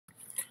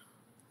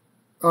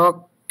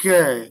Ok.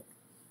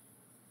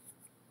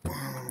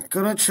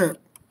 Короче,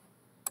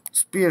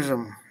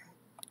 spiežam,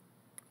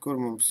 kur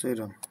mums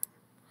ir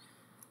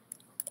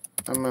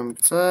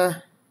MMC,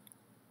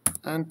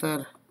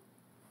 Enter,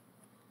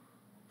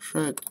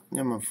 šeit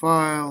ņemam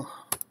failu,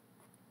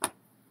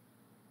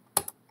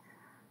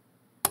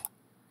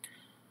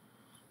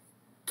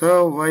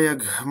 tev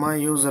vajag my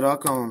user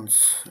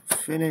accounts,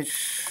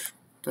 finish,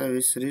 tev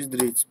viss ir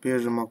izdarīts,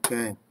 spiežam ok.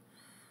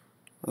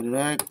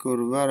 Re,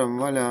 kur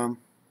varam vaļā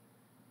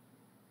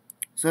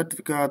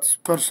certifikātus,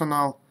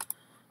 personālu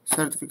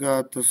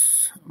certifikātus.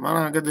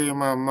 Manā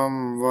gadījumā man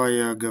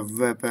vajag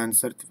VPN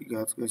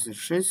certifikāts, kas ir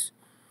šis.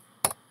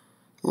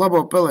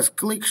 Labo peles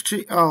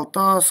klikšķi, all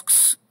tasks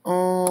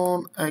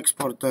un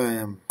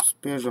eksportējam.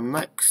 Spiežam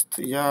next.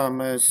 Jā,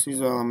 mēs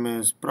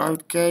izvēlamies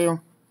private key.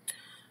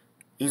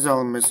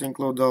 Izvēlamies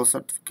include all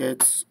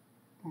certificates,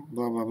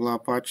 bla bla bla,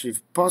 patch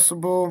if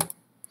possible.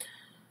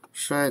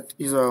 Šeit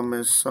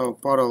izvēlamies savu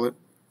paroli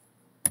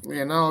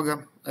vienalga.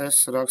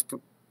 Es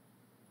rakstu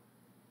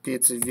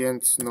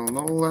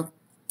 5100,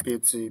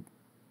 5,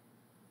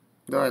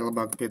 dāj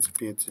labāk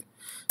 55,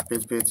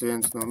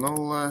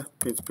 55100,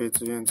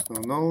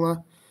 55100.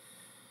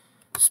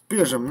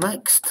 Spiežam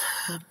next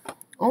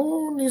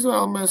un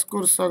izvēlamies,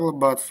 kur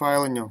saglabāt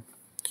failiņu.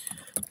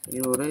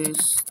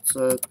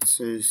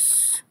 Juriscecis.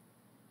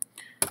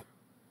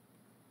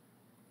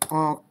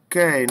 Ok,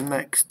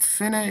 next,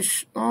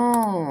 finish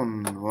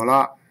un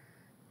voilà.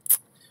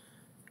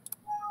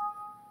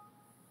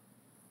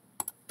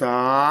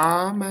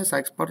 Tā mēs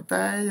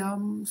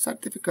eksportējam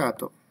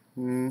certifikātu.